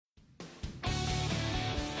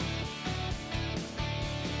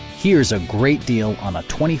Here's a great deal on a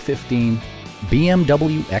 2015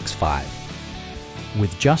 BMW X5.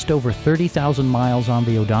 With just over 30,000 miles on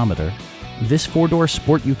the odometer, this four-door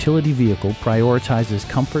sport utility vehicle prioritizes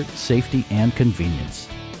comfort, safety, and convenience.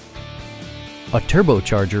 A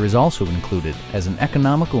turbocharger is also included as an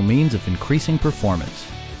economical means of increasing performance.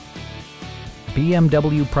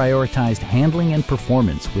 BMW prioritized handling and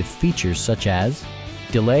performance with features such as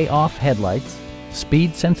delay-off headlights,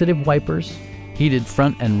 speed-sensitive wipers, heated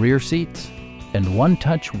front and rear seats, and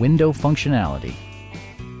one-touch window functionality.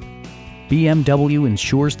 BMW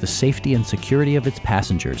ensures the safety and security of its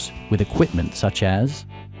passengers with equipment such as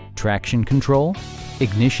traction control,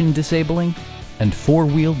 ignition disabling, and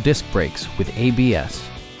four-wheel disc brakes with ABS.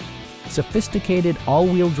 Sophisticated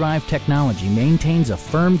all-wheel drive technology maintains a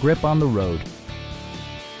firm grip on the road.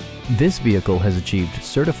 This vehicle has achieved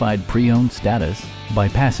certified pre-owned status by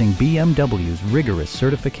passing BMW's rigorous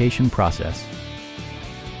certification process.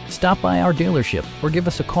 Stop by our dealership or give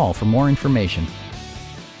us a call for more information.